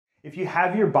If you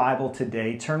have your Bible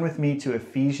today, turn with me to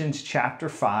Ephesians chapter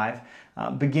 5,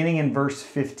 beginning in verse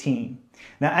 15.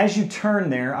 Now, as you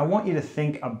turn there, I want you to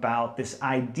think about this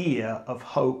idea of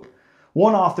hope.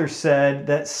 One author said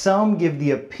that some give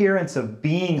the appearance of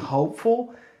being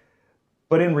hopeful,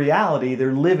 but in reality,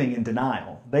 they're living in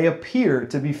denial. They appear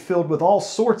to be filled with all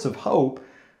sorts of hope,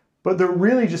 but they're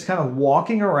really just kind of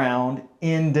walking around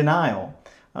in denial.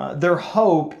 Their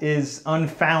hope is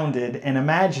unfounded and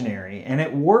imaginary, and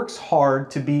it works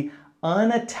hard to be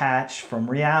unattached from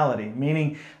reality,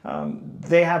 meaning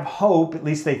they have hope, at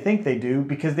least they think they do,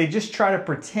 because they just try to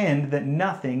pretend that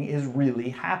nothing is really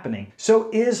happening. So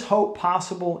is hope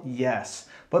possible? Yes.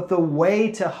 But the way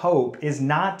to hope is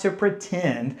not to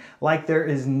pretend like there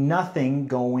is nothing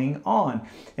going on.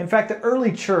 In fact, the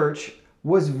early church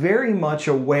was very much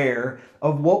aware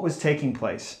of what was taking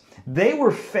place. They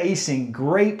were facing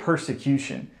great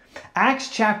persecution.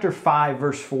 Acts chapter 5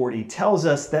 verse 40 tells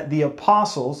us that the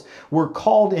apostles were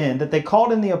called in, that they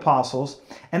called in the apostles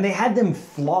and they had them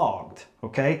flogged,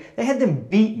 okay? They had them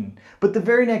beaten. But the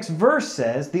very next verse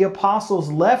says the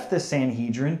apostles left the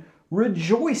Sanhedrin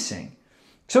rejoicing.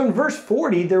 So in verse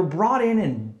 40, they're brought in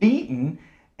and beaten.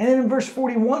 And then in verse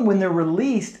 41, when they're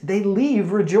released, they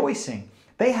leave rejoicing.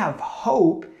 They have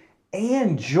hope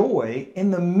and joy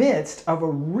in the midst of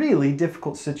a really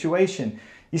difficult situation.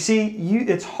 You see,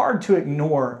 it's hard to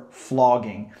ignore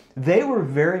flogging. They were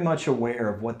very much aware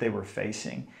of what they were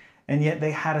facing, and yet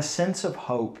they had a sense of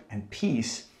hope and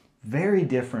peace very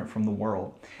different from the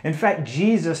world. In fact,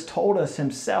 Jesus told us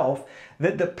himself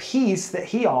that the peace that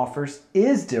he offers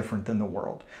is different than the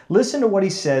world. Listen to what he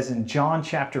says in John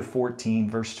chapter 14,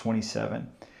 verse 27.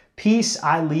 "Peace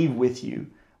I leave with you.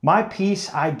 My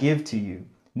peace I give to you.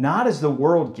 Not as the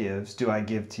world gives do I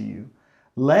give to you.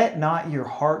 Let not your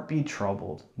heart be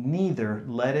troubled, neither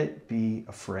let it be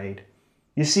afraid."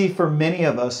 You see, for many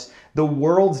of us, the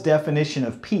world's definition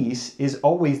of peace is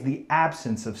always the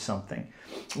absence of something.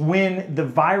 When the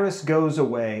virus goes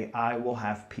away, I will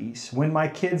have peace. When my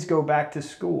kids go back to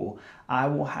school, I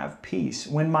will have peace.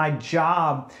 When my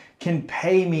job can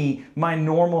pay me my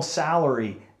normal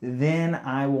salary, then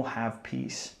I will have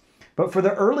peace. But for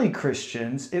the early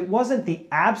Christians, it wasn't the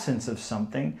absence of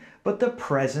something, but the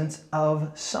presence of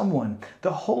someone.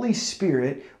 The Holy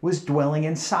Spirit was dwelling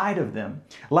inside of them.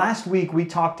 Last week, we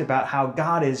talked about how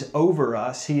God is over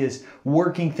us. He is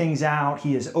working things out.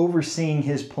 He is overseeing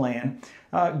his plan.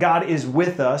 God is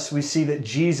with us. We see that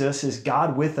Jesus is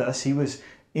God with us. He was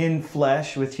in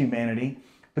flesh with humanity.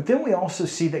 But then we also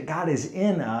see that God is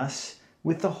in us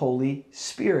with the Holy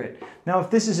Spirit. Now, if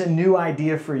this is a new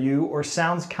idea for you or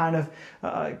sounds kind of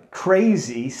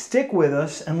crazy, stick with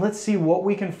us and let's see what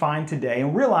we can find today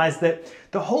and realize that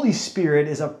the Holy Spirit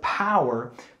is a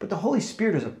power, but the Holy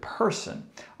Spirit is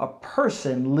a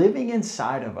person living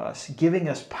inside of us, giving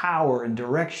us power and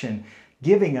direction,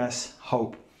 giving us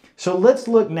hope. So let's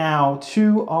look now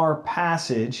to our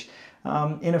passage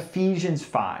in Ephesians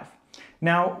 5.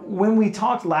 Now, when we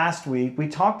talked last week, we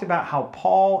talked about how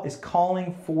Paul is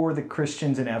calling for the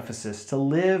Christians in Ephesus to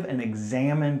live an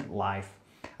examined life.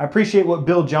 I appreciate what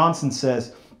Bill Johnson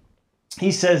says.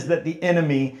 He says that the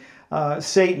enemy,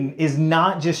 Satan, is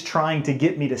not just trying to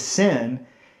get me to sin.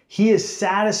 He is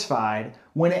satisfied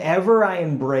whenever I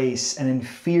embrace an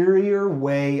inferior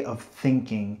way of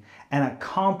thinking and a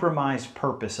compromised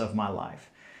purpose of my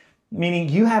life. Meaning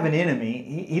you have an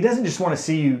enemy. He doesn't just want to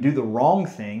see you do the wrong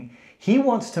thing. He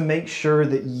wants to make sure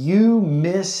that you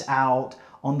miss out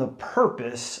on the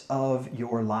purpose of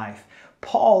your life.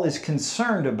 Paul is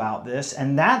concerned about this,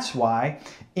 and that's why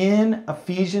in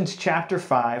Ephesians chapter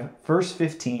 5, verse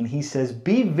 15, he says,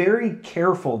 "Be very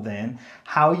careful then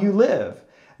how you live,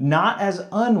 not as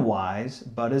unwise,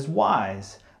 but as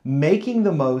wise, making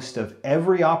the most of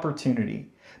every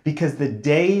opportunity, because the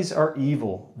days are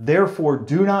evil. Therefore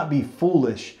do not be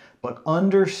foolish, but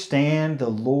understand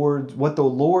what the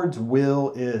Lord's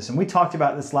will is." And we talked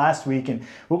about this last week, and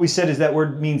what we said is that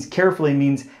word means carefully,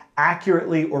 means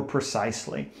accurately or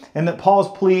precisely. And that Paul's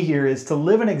plea here is to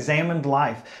live an examined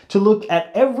life, to look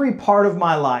at every part of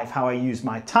my life, how I use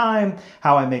my time,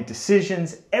 how I make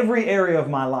decisions. Every area of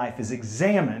my life is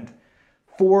examined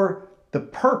for the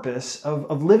purpose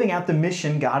of living out the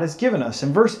mission God has given us.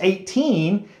 In verse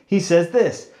 18, he says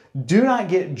this, "Do not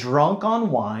get drunk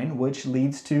on wine, which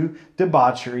leads to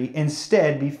debauchery.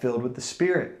 Instead, be filled with the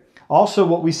Spirit." Also,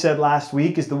 what we said last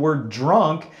week is the word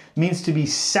drunk means to be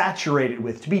saturated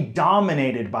with, to be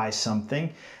dominated by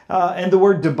something. And the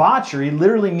word debauchery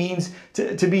literally means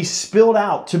to be spilled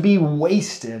out, to be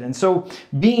wasted. And so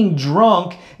being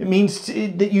drunk, it means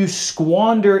that you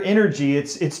squander energy.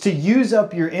 It's to use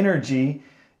up your energy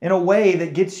in a way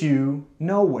that gets you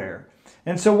nowhere.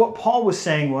 And so what Paul was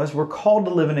saying was we're called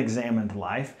to live an examined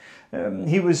life.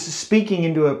 He was speaking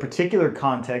into a particular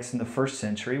context in the first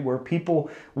century where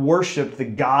people worshiped the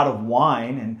god of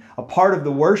wine, and a part of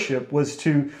the worship was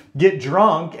to get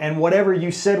drunk, and whatever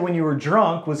you said when you were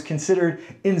drunk was considered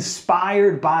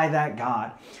inspired by that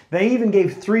god. They even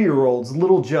gave 3-year-olds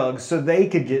little jugs so they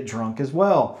could get drunk as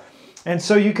well. And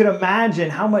so you could imagine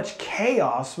how much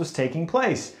chaos was taking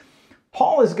place.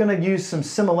 Paul is going to use some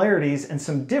similarities and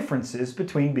some differences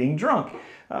between being drunk.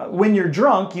 When you're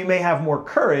drunk, you may have more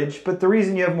courage, but the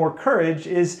reason you have more courage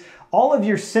is all of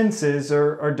your senses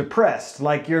are depressed.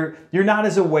 Like you're not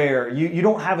as aware. You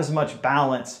don't have as much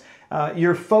balance.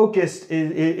 Your focus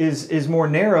is more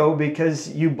narrow because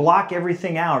you block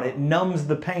everything out. It numbs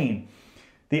the pain.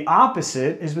 The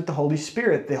opposite is with the Holy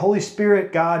Spirit. The Holy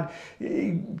Spirit, God,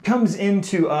 comes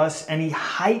into us and He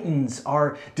heightens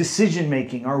our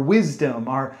decision-making, our wisdom,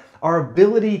 our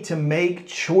ability to make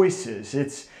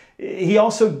choices. He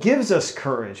also gives us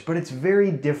courage, but it's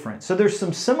very different. So there's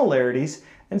some similarities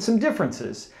and some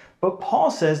differences. But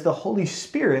Paul says the Holy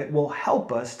Spirit will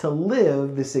help us to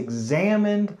live this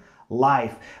examined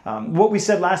life. What we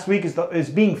said last week is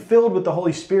being filled with the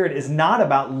Holy Spirit is not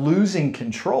about losing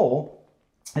control.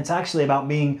 It's actually about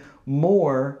being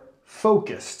more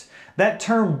focused. That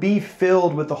term, be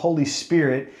filled with the Holy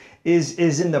Spirit,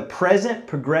 is in the present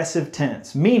progressive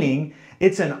tense, meaning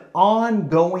it's an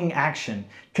ongoing action.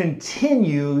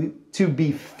 Continue to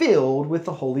be filled with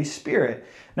the Holy Spirit.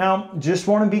 Now, just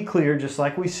want to be clear, just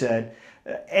like we said,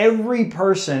 every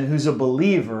person who's a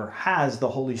believer has the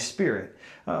Holy Spirit.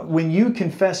 When you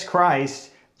confess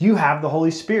Christ, you have the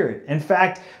Holy Spirit. In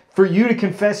fact, for you to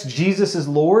confess Jesus as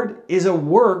Lord is a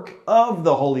work of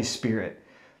the Holy Spirit.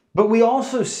 But we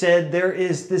also said there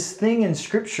is this thing in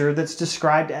Scripture that's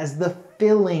described as the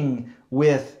filling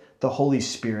with the Holy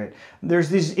Spirit. There's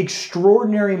these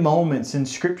extraordinary moments in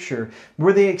Scripture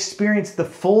where they experience the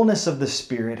fullness of the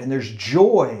Spirit, and there's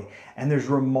joy and there's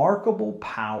remarkable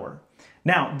power.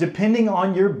 Now, depending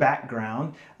on your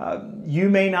background, you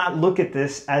may not look at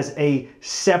this as a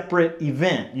separate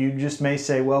event. You just may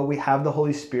say, well, we have the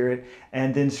Holy Spirit,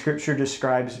 and then Scripture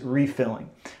describes refilling.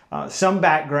 Some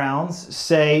backgrounds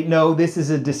say, no, this is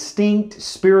a distinct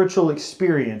spiritual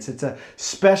experience. It's a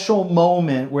special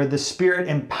moment where the Spirit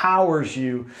empowers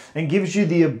you and gives you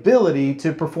the ability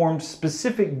to perform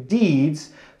specific deeds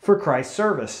for Christ's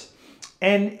service.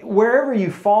 And wherever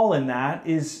you fall in that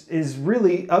is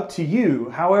really up to you.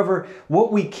 However,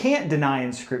 what we can't deny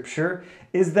in Scripture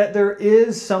is that there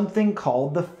is something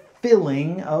called the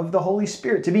filling of the Holy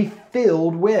Spirit, to be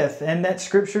filled with, and that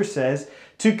Scripture says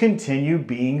to continue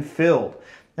being filled.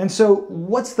 And so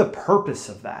what's the purpose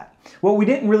of that? Well, we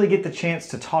didn't really get the chance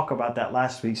to talk about that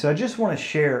last week, so I just want to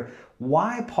share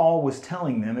why Paul was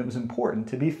telling them it was important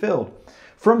to be filled.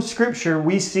 From Scripture,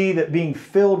 we see that being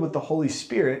filled with the Holy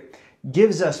Spirit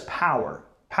gives us power.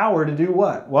 Power to do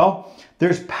what? Well,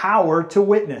 there's power to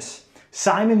witness.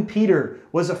 Simon Peter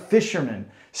was a fisherman.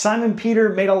 Simon Peter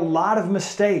made a lot of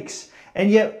mistakes,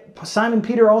 and yet Simon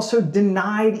Peter also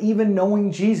denied even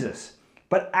knowing Jesus.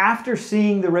 But after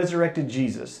seeing the resurrected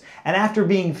Jesus and after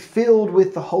being filled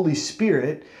with the Holy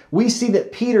Spirit, we see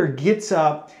that Peter gets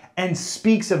up and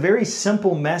speaks a very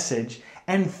simple message,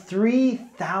 and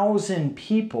 3,000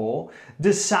 people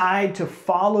decide to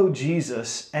follow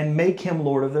Jesus and make Him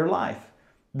Lord of their life.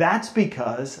 That's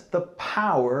because the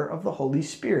power of the Holy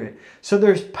Spirit. So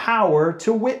there's power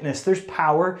to witness. There's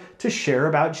power to share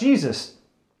about Jesus.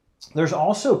 There's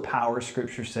also power,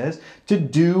 Scripture says, to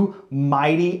do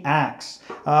mighty acts.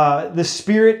 The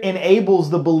Spirit enables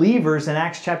the believers in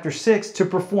Acts chapter 6 to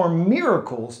perform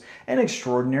miracles and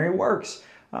extraordinary works.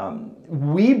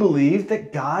 We believe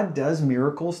that God does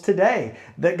miracles today,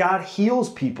 that God heals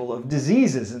people of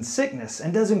diseases and sickness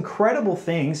and does incredible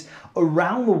things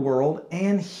around the world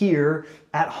and here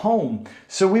at home.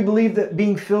 So we believe that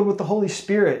being filled with the Holy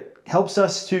Spirit helps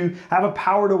us to have a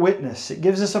power to witness. It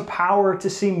gives us a power to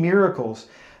see miracles,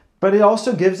 but it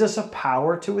also gives us a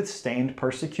power to withstand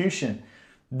persecution.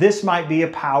 This might be a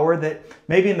power that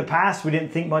maybe in the past we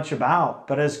didn't think much about,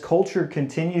 but as culture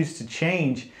continues to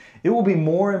change, it will be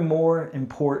more and more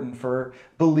important for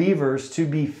believers to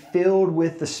be filled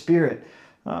with the Spirit.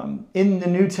 In the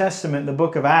New Testament, the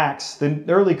book of Acts, the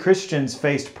early Christians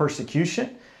faced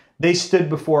persecution. They stood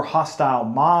before hostile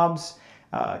mobs,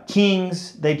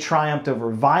 kings. They triumphed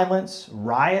over violence,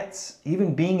 riots,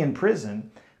 even being in prison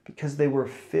because they were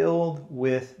filled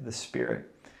with the Spirit.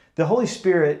 The Holy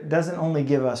Spirit doesn't only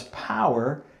give us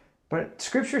power, but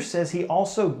Scripture says He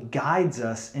also guides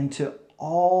us into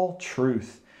all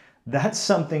truth. That's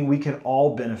something we could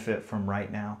all benefit from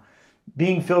right now.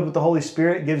 Being filled with the Holy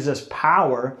Spirit gives us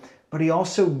power, but he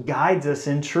also guides us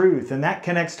in truth. And that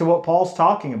connects to what Paul's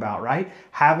talking about, right?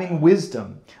 Having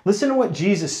wisdom. Listen to what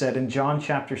Jesus said in John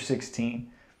chapter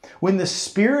 16. When the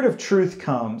Spirit of truth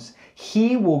comes,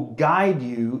 he will guide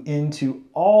you into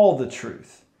all the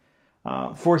truth.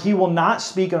 For he will not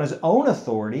speak on his own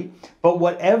authority, but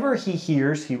whatever he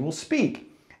hears, he will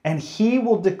speak. And he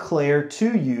will declare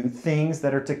to you things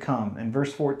that are to come. And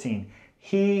verse 14,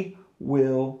 he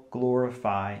will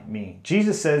glorify me.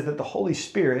 Jesus says that the Holy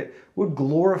Spirit would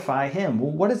glorify him.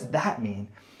 Well, what does that mean?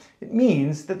 It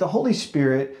means that the Holy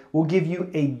Spirit will give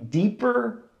you a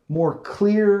deeper, more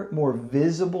clear, more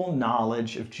visible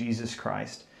knowledge of Jesus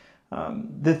Christ.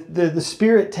 The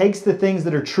Spirit takes the things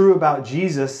that are true about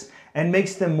Jesus and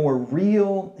makes them more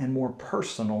real and more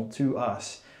personal to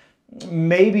us.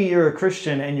 Maybe you're a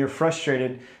Christian and you're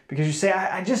frustrated because you say,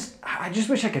 I just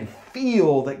wish I could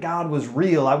feel that God was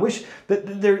real. I wish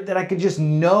that I could just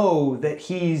know that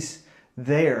he's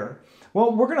there.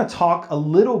 Well, we're going to talk a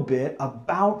little bit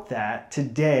about that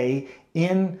today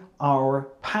in our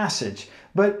passage.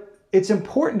 But it's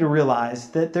important to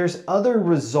realize that there's other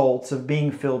results of being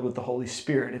filled with the Holy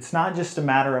Spirit. It's not just a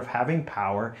matter of having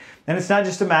power, and it's not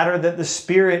just a matter that the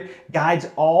Spirit guides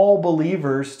all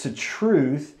believers to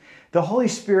truth. The Holy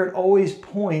Spirit always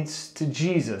points to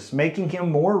Jesus, making him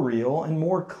more real and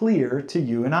more clear to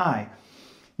you and I.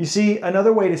 You see,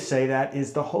 another way to say that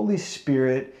is the Holy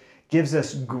Spirit gives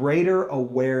us greater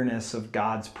awareness of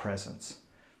God's presence.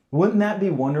 Wouldn't that be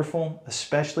wonderful,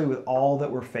 especially with all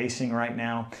that we're facing right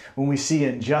now? When we see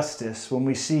injustice, when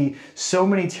we see so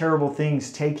many terrible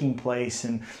things taking place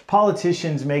and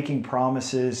politicians making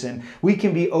promises and we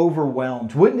can be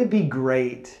overwhelmed. Wouldn't it be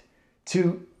great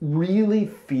to really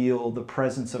feel the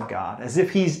presence of God as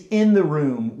if he's in the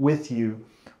room with you?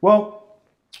 Well,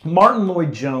 Martin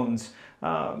Lloyd-Jones,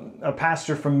 a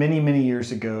pastor from many, many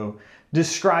years ago,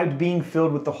 described being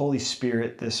filled with the Holy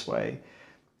Spirit this way.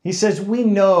 He says, we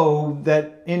know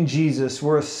that in Jesus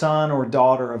we're a son or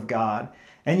daughter of God,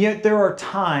 and yet there are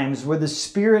times where the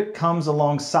Spirit comes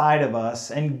alongside of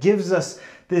us and gives us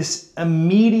this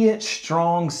immediate,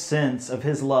 strong sense of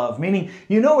his love. Meaning,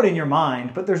 you know it in your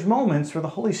mind, but there's moments where the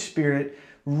Holy Spirit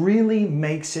really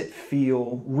makes it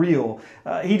feel real.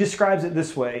 He describes it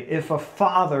this way. If a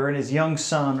father and his young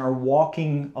son are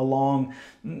walking along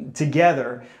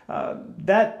together,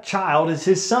 that child is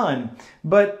his son.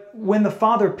 But when the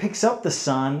father picks up the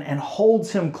son and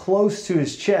holds him close to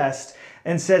his chest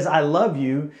and says, I love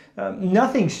you,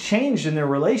 nothing's changed in their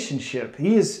relationship.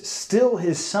 He is still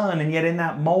his son, and yet in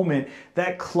that moment,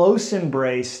 that close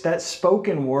embrace, that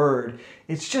spoken word,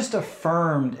 it's just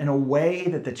affirmed in a way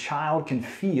that the child can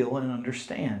feel and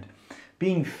understand.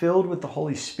 Being filled with the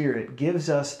Holy Spirit gives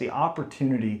us the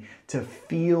opportunity to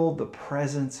feel the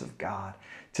presence of God,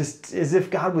 just as if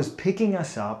God was picking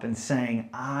us up and saying,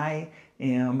 I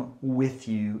am with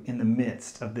you in the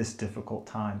midst of this difficult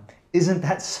time. Isn't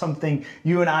that something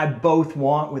you and I both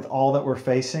want with all that we're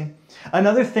facing?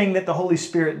 Another thing that the Holy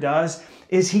Spirit does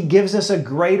is he gives us a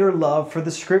greater love for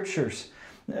the Scriptures.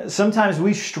 Sometimes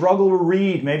we struggle to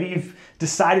read. Maybe you've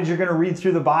decided you're going to read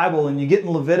through the Bible and you get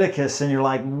in Leviticus and you're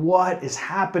like, what is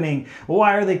happening?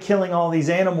 Why are they killing all these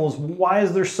animals? Why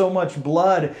is there so much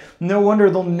blood? No wonder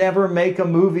they'll never make a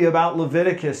movie about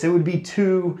Leviticus. It would be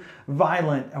too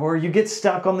violent. Or you get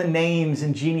stuck on the names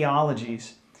and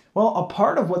genealogies. Well, a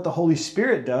part of what the Holy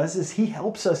Spirit does is he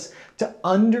helps us to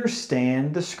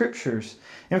understand the Scriptures.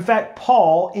 In fact,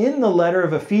 Paul, in the letter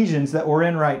of Ephesians that we're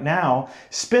in right now,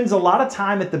 spends a lot of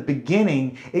time at the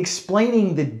beginning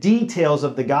explaining the details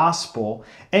of the gospel,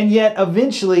 and yet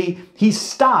eventually he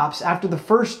stops after the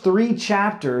first 3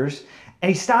 chapters, and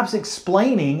he stops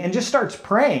explaining and just starts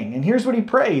praying. And here's what he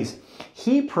prays.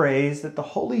 He prays that the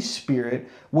Holy Spirit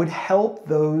would help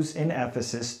those in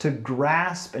Ephesus to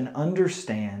grasp and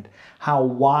understand how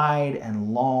wide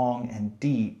and long and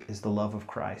deep is the love of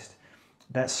Christ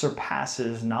that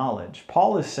surpasses knowledge.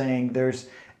 Paul is saying there's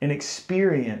an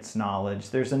experience knowledge.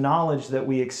 There's a knowledge that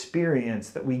we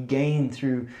experience, that we gain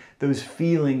through those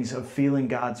feelings of feeling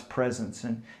God's presence.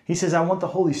 And he says, I want the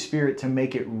Holy Spirit to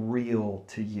make it real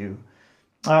to you.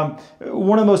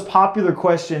 One of the most popular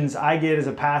questions I get as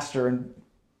a pastor, and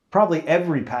probably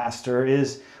every pastor,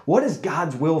 is what is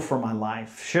God's will for my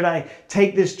life? Should I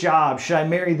take this job? Should I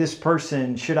marry this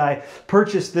person? Should I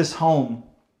purchase this home?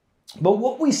 But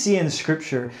what we see in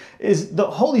Scripture is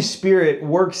the Holy Spirit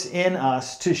works in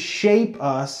us to shape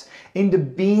us into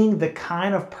being the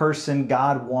kind of person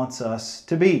God wants us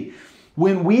to be.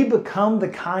 When we become the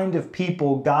kind of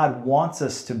people God wants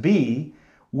us to be,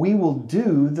 we will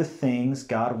do the things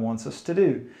God wants us to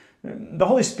do. The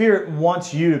Holy Spirit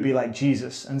wants you to be like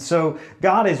Jesus. And so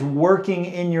God is working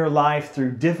in your life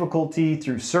through difficulty,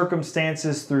 through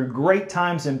circumstances, through great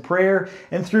times in prayer,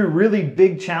 and through really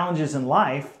big challenges in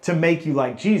life to make you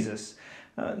like Jesus.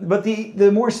 But the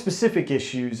more specific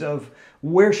issues of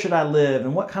where should I live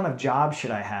and what kind of job should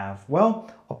I have?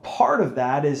 Well, a part of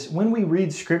that is when we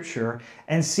read Scripture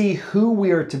and see who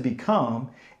we are to become,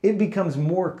 it becomes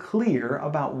more clear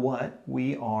about what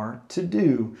we are to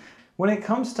do. When it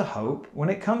comes to hope, when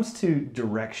it comes to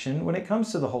direction, when it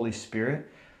comes to the Holy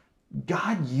Spirit,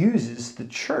 God uses the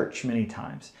church many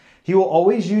times. He will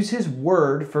always use His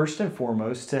Word first and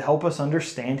foremost to help us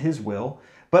understand His will,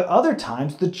 but other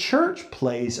times the church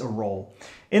plays a role.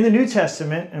 In the New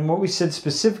Testament, and what we said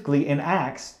specifically in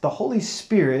Acts, the Holy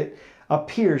Spirit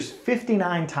appears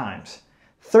 59 times.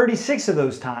 36 of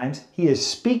those times, He is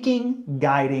speaking,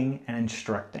 guiding, and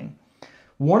instructing.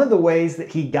 One of the ways that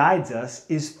He guides us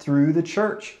is through the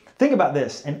church. Think about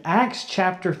this. In Acts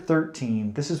chapter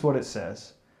 13, this is what it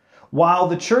says. While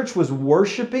the church was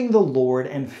worshiping the Lord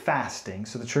and fasting,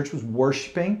 so the church was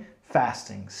worshiping,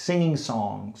 fasting, singing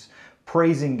songs,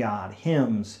 praising God,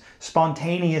 hymns,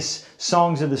 spontaneous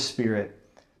songs of the Spirit,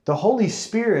 the Holy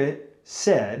Spirit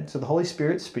said, so the Holy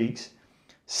Spirit speaks,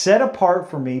 "Set apart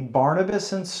for me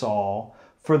Barnabas and Saul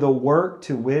for the work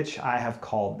to which I have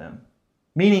called them."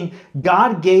 Meaning,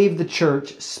 God gave the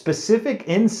church specific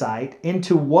insight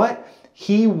into what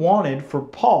He wanted for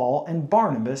Paul and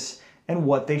Barnabas and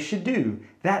what they should do.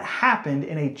 That happened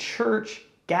in a church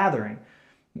gathering.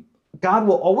 God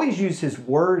will always use His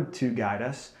Word to guide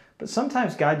us, but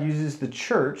sometimes God uses the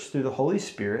church through the Holy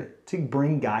Spirit to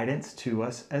bring guidance to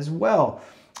us as well.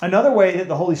 Another way that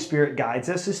the Holy Spirit guides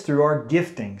us is through our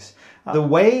giftings. The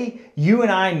way you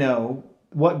and I know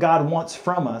what God wants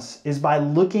from us is by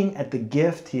looking at the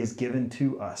gift He has given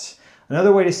to us.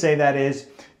 Another way to say that is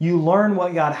you learn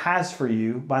what God has for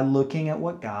you by looking at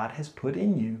what God has put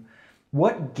in you.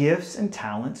 What gifts and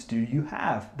talents do you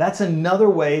have? That's another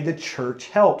way the church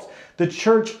helps. The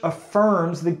church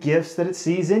affirms the gifts that it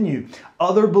sees in you.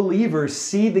 Other believers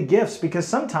see the gifts because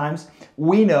sometimes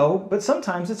we know, but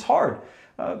sometimes it's hard.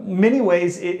 Many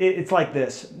ways it's like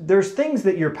this. There's things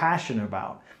that you're passionate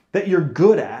about, that you're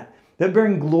good at, that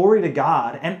bring glory to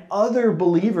God, and other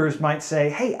believers might say,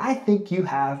 hey, I think you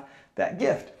have that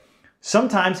gift.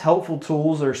 Sometimes helpful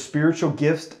tools are spiritual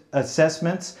gift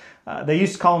assessments. They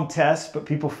used to call them tests, but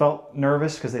people felt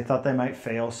nervous because they thought they might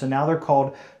fail. So now they're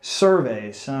called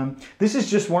surveys. This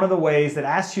is just one of the ways that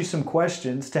asks you some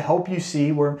questions to help you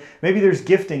see where maybe there's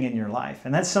gifting in your life.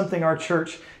 And that's something our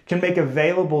church can make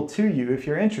available to you if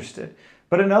you're interested.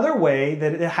 But another way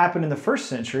that it happened in the first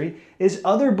century is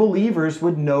other believers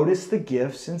would notice the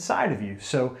gifts inside of you.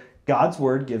 So God's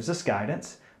Word gives us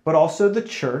guidance, but also the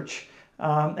church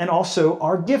and also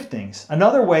our giftings.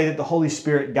 Another way that the Holy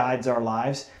Spirit guides our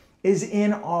lives is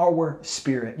in our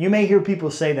spirit. You may hear people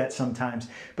say that sometimes,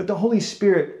 but the Holy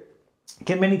Spirit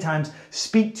can many times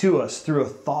speak to us through a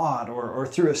thought or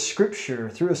through a scripture,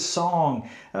 through a song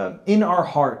in our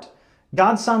heart.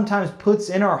 God sometimes puts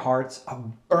in our hearts a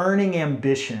burning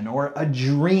ambition or a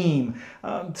dream.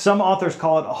 Some authors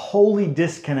call it a holy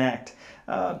disconnect.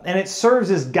 And it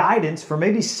serves as guidance for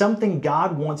maybe something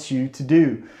God wants you to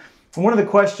do. One of the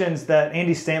questions that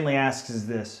Andy Stanley asks is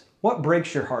this: what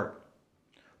breaks your heart?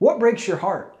 What breaks your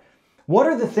heart? What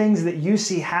are the things that you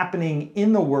see happening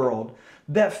in the world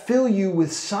that fill you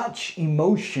with such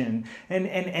emotion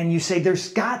and you say,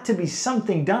 there's got to be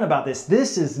something done about this.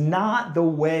 This is not the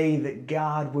way that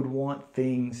God would want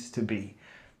things to be.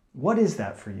 What is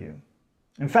that for you?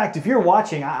 In fact, if you're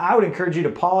watching, I would encourage you to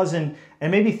pause and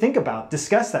maybe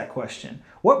discuss that question.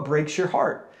 What breaks your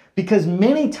heart? Because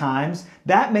many times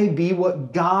that may be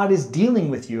what God is dealing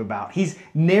with you about. He's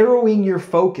narrowing your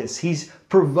focus. He's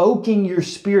provoking your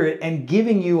spirit and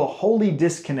giving you a holy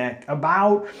disconnect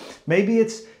about maybe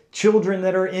it's children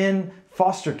that are in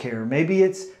foster care. Maybe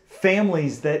it's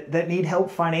families that need help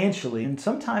financially. And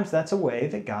sometimes that's a way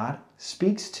that God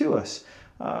speaks to us.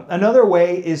 Another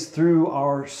way is through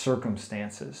our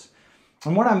circumstances.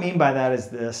 And what I mean by that is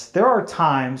this: there are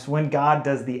times when God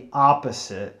does the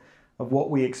opposite of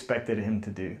what we expected Him to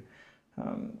do.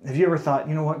 Have you ever thought,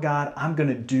 you know what, God, I'm going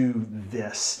to do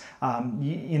this.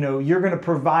 You're going to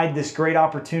provide this great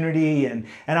opportunity and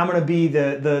I'm going to be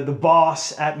the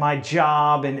boss at my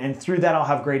job and through that I'll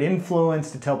have great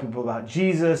influence to tell people about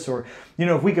Jesus. Or,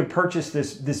 if we could purchase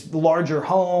this larger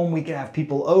home, we could have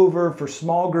people over for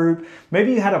small group.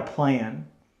 Maybe you had a plan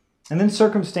and then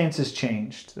circumstances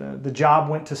changed. The job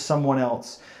went to someone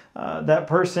else. That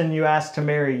person you asked to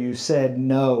marry you said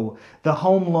no. The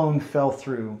home loan fell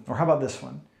through. Or how about this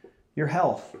one? Your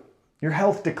health. Your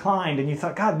health declined and you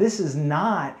thought, God, this is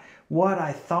not what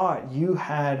I thought you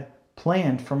had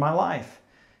planned for my life.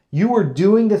 You were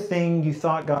doing the thing you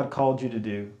thought God called you to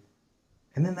do.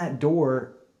 And then that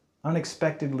door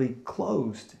unexpectedly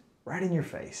closed right in your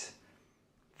face.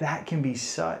 That can be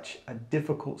such a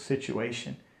difficult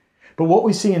situation. But what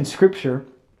we see in Scripture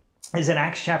is in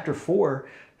Acts chapter 4,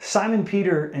 Simon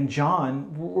Peter and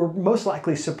John were most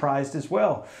likely surprised as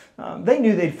well. They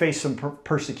knew they'd face some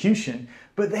persecution,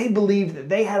 but they believed that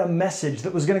they had a message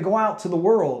that was going to go out to the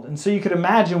world. And so you could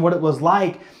imagine what it was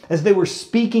like as they were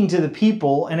speaking to the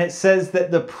people. And it says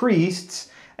that the priests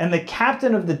and the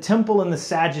captain of the temple and the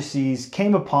Sadducees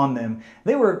came upon them.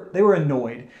 They were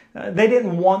annoyed. They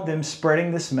didn't want them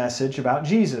spreading this message about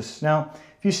Jesus. Now,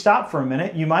 if you stop for a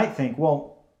minute, you might think, well,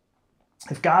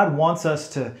 if God wants us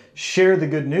to share the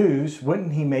good news,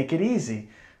 wouldn't He make it easy?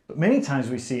 But many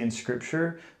times we see in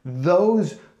Scripture,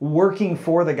 those working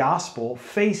for the gospel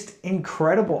faced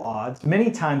incredible odds,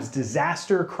 many times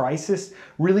disaster, crisis,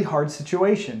 really hard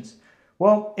situations.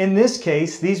 Well, in this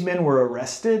case, these men were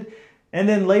arrested and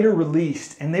then later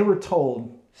released, and they were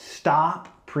told,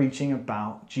 stop preaching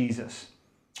about Jesus.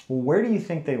 Well, where do you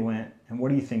think they went, and what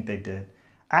do you think they did?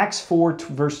 Acts 4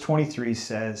 verse 23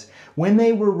 says, when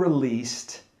they were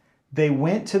released, they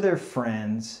went to their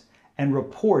friends and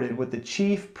reported what the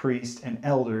chief priests and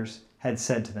elders had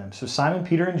said to them. So Simon,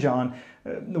 Peter, and John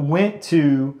went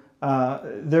to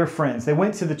their friends. They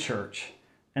went to the church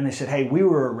and they said, hey, we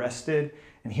were arrested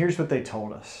and here's what they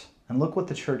told us. And look what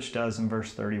the church does in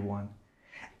verse 31.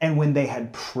 And when they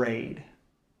had prayed,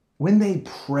 they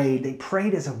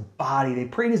prayed as a body, they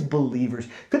prayed as believers.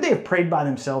 Could they have prayed by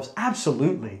themselves?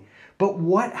 Absolutely. But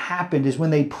what happened is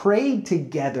when they prayed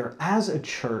together as a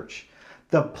church,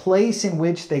 the place in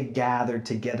which they gathered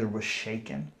together was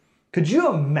shaken. Could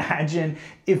you imagine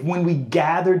if when we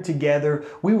gathered together,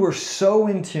 we were so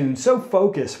in tune, so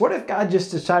focused? What if God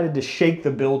just decided to shake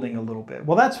the building a little bit?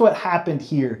 Well, that's what happened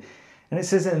here. And it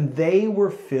says, and they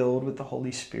were filled with the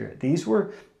Holy Spirit. These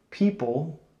were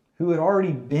people who had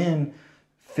already been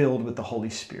filled with the Holy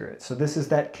Spirit. So this is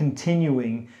that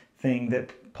continuing thing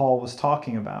that Paul was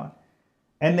talking about.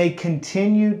 And they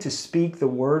continued to speak the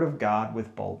word of God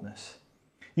with boldness.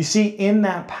 You see, in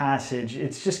that passage,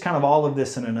 it's just kind of all of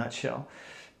this in a nutshell.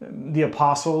 The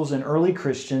apostles and early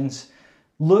Christians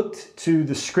looked to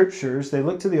the scriptures. They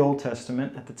looked to the Old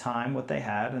Testament at the time, what they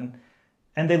had,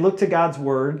 and they looked to God's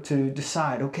word to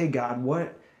decide, okay, God,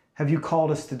 what have you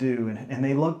called us to do? And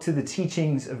they looked to the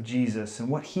teachings of Jesus and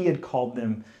what He had called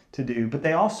them to do. But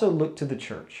they also looked to the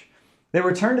church. They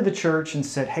returned to the church and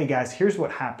said, hey guys, here's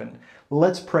what happened.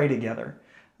 Let's pray together.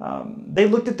 They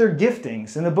looked at their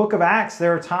giftings. In the book of Acts,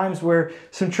 there are times where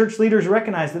some church leaders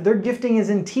recognize that their gifting is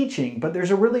in teaching, but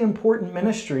there's a really important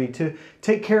ministry to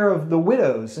take care of the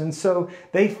widows. And so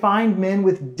they find men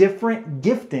with different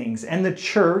giftings, and the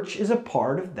church is a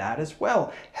part of that as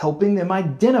well, helping them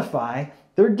identify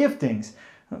their giftings.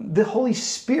 The Holy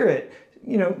Spirit,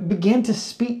 began to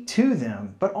speak to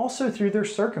them, but also through their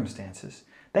circumstances.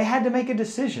 They had to make a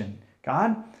decision.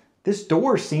 God, this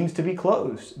door seems to be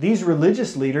closed. These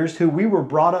religious leaders who we were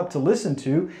brought up to listen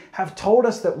to have told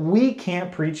us that we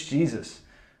can't preach Jesus.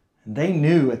 And they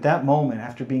knew at that moment,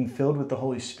 after being filled with the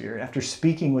Holy Spirit, after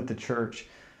speaking with the church,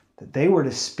 that they were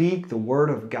to speak the word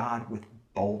of God with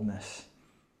boldness.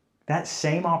 That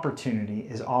same opportunity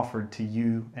is offered to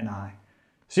you and I.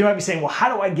 So you might be saying, well,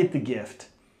 how do I get the gift?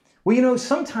 Well,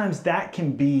 sometimes that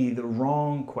can be the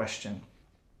wrong question.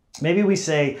 Maybe we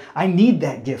say, I need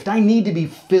that gift. I need to be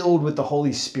filled with the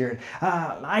Holy Spirit.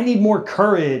 I need more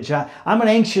courage. I'm an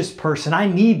anxious person. I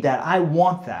need that. I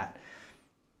want that.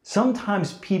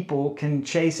 Sometimes people can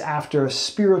chase after a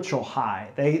spiritual high.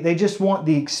 They just want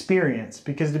the experience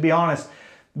because, to be honest,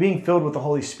 being filled with the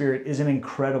Holy Spirit is an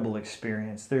incredible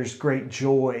experience. There's great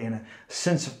joy and a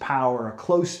sense of power, a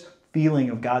close feeling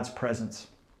of God's presence.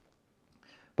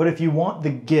 But if you want the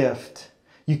gift,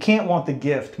 you can't want the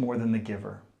gift more than the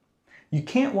giver. You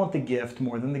can't want the gift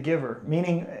more than the giver.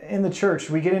 Meaning, in the church,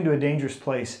 we get into a dangerous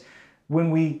place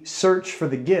when we search for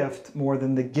the gift more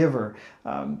than the giver.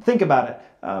 Think about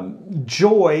it.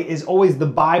 Joy is always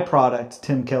the byproduct,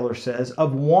 Tim Keller says,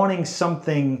 of wanting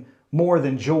something more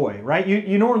than joy, right?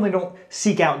 You normally don't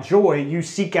seek out joy, you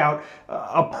seek out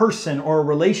a person or a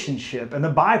relationship, and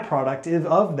the byproduct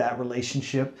of that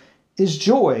relationship is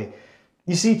joy.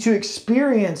 You see, to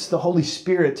experience the Holy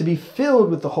Spirit, to be filled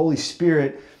with the Holy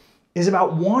Spirit, is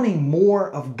about wanting more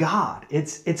of God.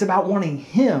 It's about wanting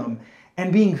Him,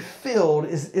 and being filled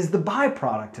is the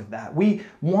byproduct of that. We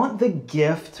want the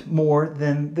gift more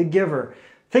than the giver.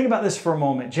 Think about this for a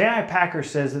moment. J.I. Packer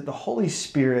says that the Holy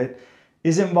Spirit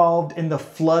is involved in the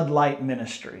floodlight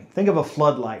ministry. Think of a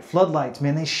floodlight. Floodlights,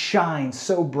 man, they shine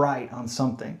so bright on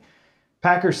something.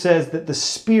 Packer says that the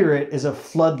Spirit is a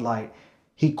floodlight.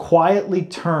 He quietly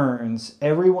turns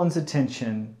everyone's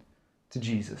attention to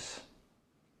Jesus.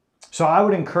 So I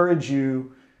would encourage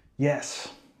you, yes,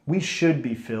 we should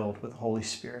be filled with the Holy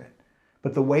Spirit.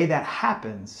 But the way that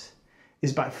happens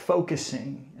is by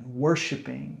focusing and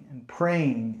worshiping and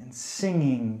praying and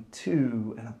singing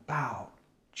to and about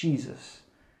Jesus.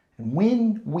 And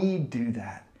when we do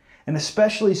that, and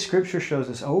especially Scripture shows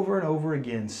us over and over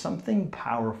again something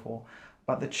powerful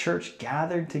about the church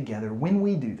gathered together, when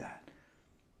we do that,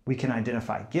 we can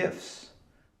identify gifts,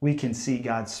 we can see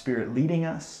God's Spirit leading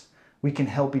us, we can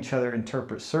help each other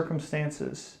interpret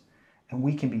circumstances, and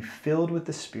we can be filled with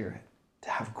the Spirit to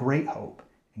have great hope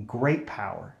and great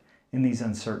power in these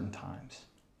uncertain times.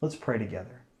 Let's pray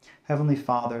together. Heavenly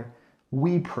Father,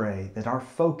 we pray that our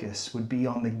focus would be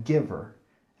on the giver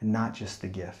and not just the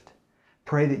gift.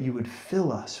 Pray that you would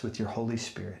fill us with your Holy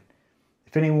Spirit.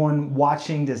 If anyone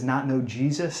watching does not know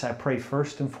Jesus, I pray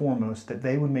first and foremost that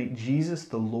they would make Jesus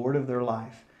the Lord of their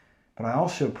life. But I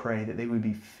also pray that they would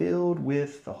be filled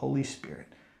with the Holy Spirit,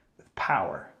 with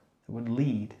power that would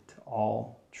lead to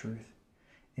all truth.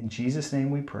 In Jesus' name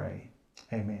we pray.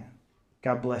 Amen.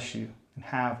 God bless you and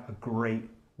have a great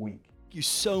week. Thank you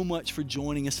so much for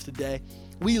joining us today.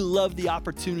 We love the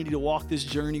opportunity to walk this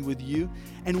journey with you.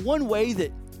 And one way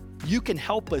that you can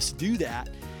help us do that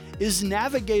is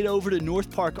navigate over to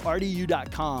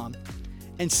northparkrdu.com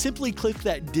and simply click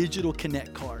that digital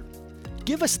connect card.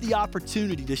 Give us the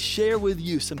opportunity to share with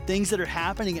you some things that are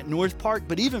happening at North Park,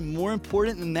 but even more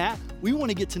important than that, we want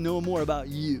to get to know more about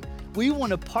you. We want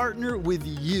to partner with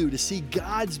you to see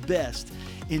God's best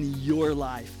in your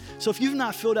life. So if you've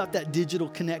not filled out that digital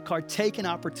connect card, take an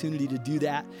opportunity to do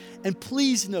that. And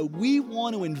please know, we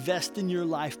want to invest in your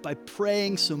life by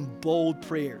praying some bold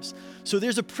prayers. So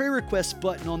there's a prayer request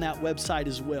button on that website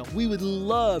as well. We would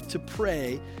love to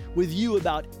pray with you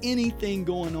about anything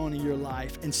going on in your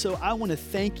life. And so I want to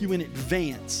thank you in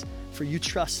advance for you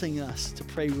trusting us to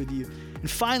pray with you. And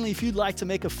finally, if you'd like to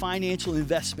make a financial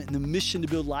investment in the mission to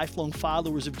build lifelong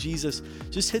followers of Jesus,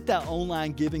 just hit that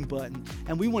online giving button.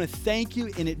 And we want to thank you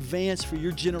in advance for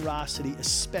your generosity,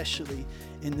 especially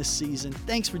in this season.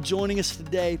 Thanks for joining us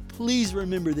today. Please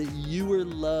remember that you are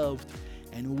loved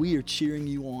and we are cheering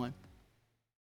you on.